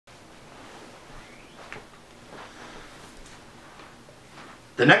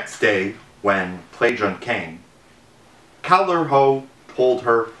The next day, when Plagion came, Callirhoe told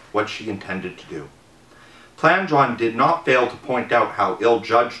her what she intended to do. Plagion did not fail to point out how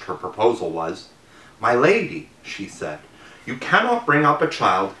ill-judged her proposal was. "My lady," she said, "you cannot bring up a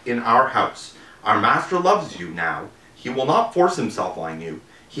child in our house. Our master loves you now. He will not force himself on you.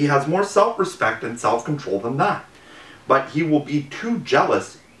 He has more self-respect and self-control than that. But he will be too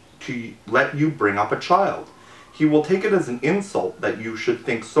jealous to let you bring up a child. He will take it as an insult that you should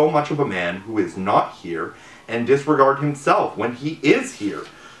think so much of a man who is not here and disregard himself when he is here.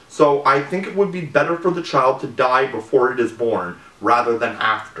 So I think it would be better for the child to die before it is born rather than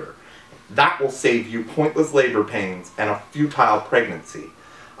after. That will save you pointless labor pains and a futile pregnancy.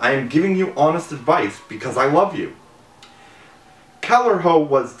 I am giving you honest advice because I love you." Callirhoe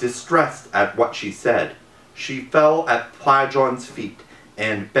was distressed at what she said. She fell at Plagion's feet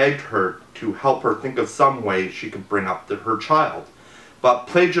and begged her to help her think of some way she could bring up her child. But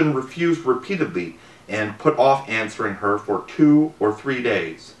Plagion refused repeatedly and put off answering her for 2 or 3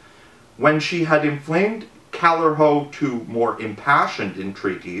 days. When she had inflamed Callirhoe to more impassioned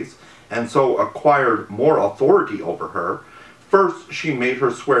entreaties, and so acquired more authority over her, first she made her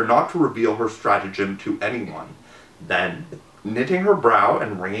swear not to reveal her stratagem to anyone. Then, knitting her brow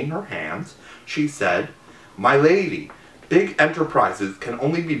and wringing her hands, she said, "My lady, big enterprises can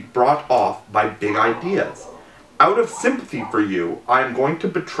only be brought off by big ideas. Out of sympathy for you, I am going to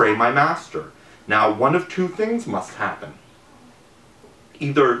betray my master. Now, one of 2 things must happen.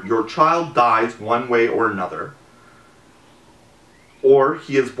 Either your child dies one way or another, or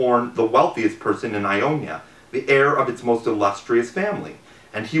he is born the wealthiest person in Ionia, the heir of its most illustrious family,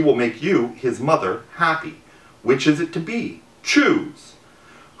 and he will make you, his mother, happy. Which is it to be? Choose."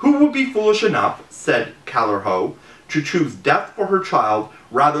 "Who would be foolish enough," said Callirhoe, "to choose death for her child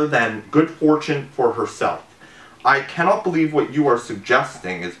rather than good fortune for herself? I cannot believe what you are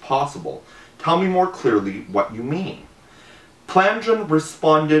suggesting is possible. Tell me more clearly what you mean." Plagion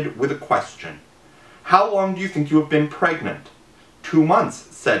responded with a question. "How long do you think you have been pregnant?" 2 months,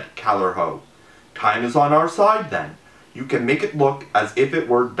 said Callirhoe. "Time is on our side, then. You can make it look as if it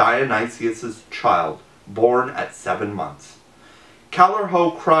were Dionysius's child, born at 7 months.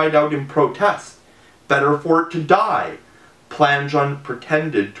 Callirhoe cried out in protest, "Better for it to die." Plagion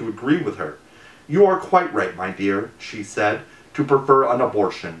pretended to agree with her. "You are quite right, my dear," she said, "to prefer an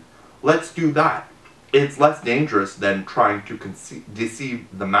abortion. Let's do that. It's less dangerous than trying to deceive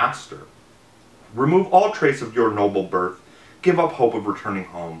the master. Remove all trace of your noble birth. Give up hope of returning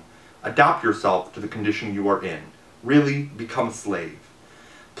home. Adapt yourself to the condition you are in. Really, become a slave."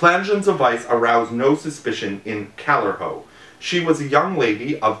 Plagion's advice aroused no suspicion in Callirhoe. She was a young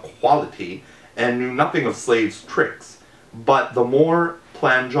lady of quality and knew nothing of slaves' tricks. But the more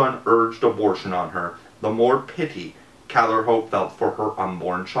Plagion urged abortion on her, the more pity Callirhoe felt for her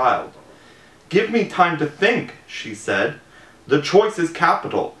unborn child. "Give me time to think," she said. "The choice is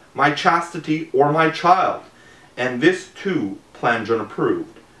capital, my chastity or my child." And this, too, Plagion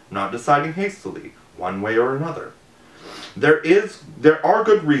approved, not deciding hastily, one way or another. There are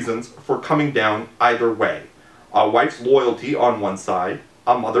good reasons for coming down either way. A wife's loyalty on one side,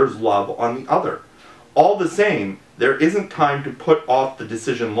 a mother's love on the other. All the same, there isn't time to put off the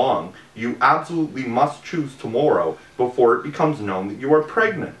decision long. You absolutely must choose tomorrow before it becomes known that you are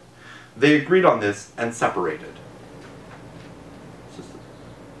pregnant. They agreed on this and separated.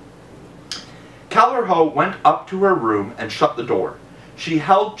 Callirhoe went up to her room and shut the door. She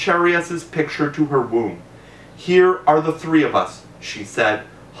held Chaereas's picture to her womb. "Here are the 3 of us," she said,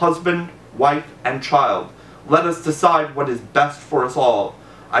 "husband, wife, and child. Let us decide what is best for us all.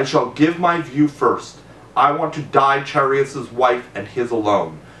 I shall give my view first. I want to die Chaereas's wife and his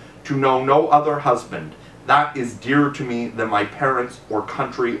alone, to know no other husband. That is dearer to me than my parents or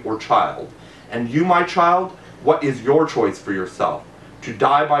country or child. And you, my child, what is your choice for yourself? To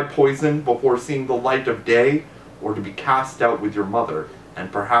die by poison before seeing the light of day, or to be cast out with your mother,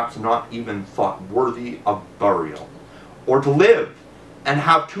 and perhaps not even thought worthy of burial? Or to live, and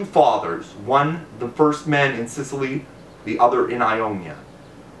have 2 fathers, one the first man in Sicily, the other in Ionia?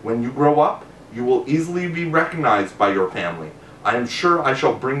 When you grow up, you will easily be recognized by your family. I am sure I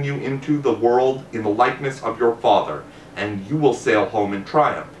shall bring you into the world in the likeness of your father, and you will sail home in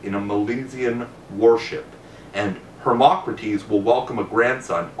triumph in a Milesian warship, and Hermocrates will welcome a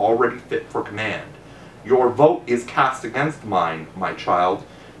grandson already fit for command. Your vote is cast against mine, my child.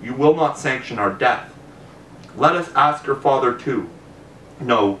 You will not sanction our death. Let us ask your father too.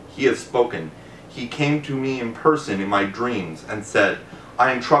 No, he has spoken. He came to me in person in my dreams and said,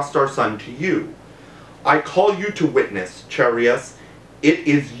 I entrust our son to you. I call you to witness, Chaereas. It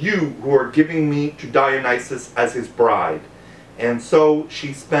is you who are giving me to Dionysus as his bride. And so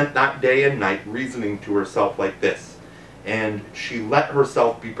she spent that day and night reasoning to herself like this, and she let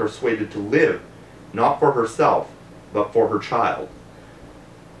herself be persuaded to live, not for herself, but for her child.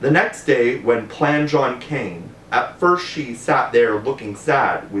 The next day, when Plan John came, at first she sat there looking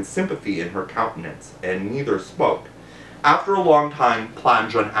sad, with sympathy in her countenance, and neither spoke. After a long time, Plan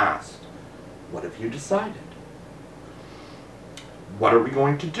John asked, "What have you decided? What are we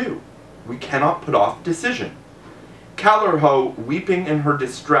going to do? We cannot put off decision." Callirhoe, weeping in her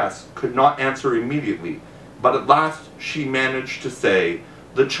distress, could not answer immediately, but at last she managed to say,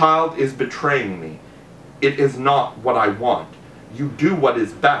 "The child is betraying me. It is not what I want. You do what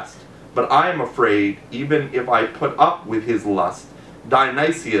is best, but I am afraid, even if I put up with his lust,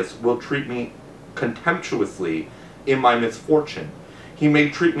 Dionysius will treat me contemptuously in my misfortune. He may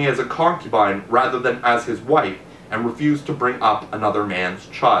treat me as a concubine rather than as his wife, and refuse to bring up another man's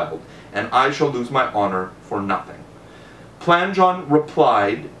child, and I shall lose my honor for nothing." Plan John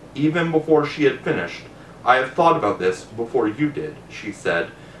replied, even before she had finished, "I have thought about this before you did," she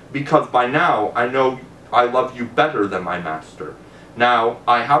said, "because by now I know I love you better than my master. Now,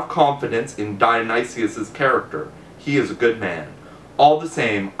 I have confidence in Dionysius's character. He is a good man. All the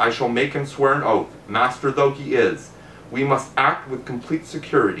same, I shall make him swear an oath, master though he is. We must act with complete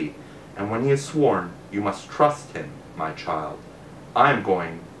security, and when he is sworn, you must trust him, my child. I am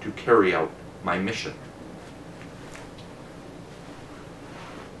going to carry out my mission."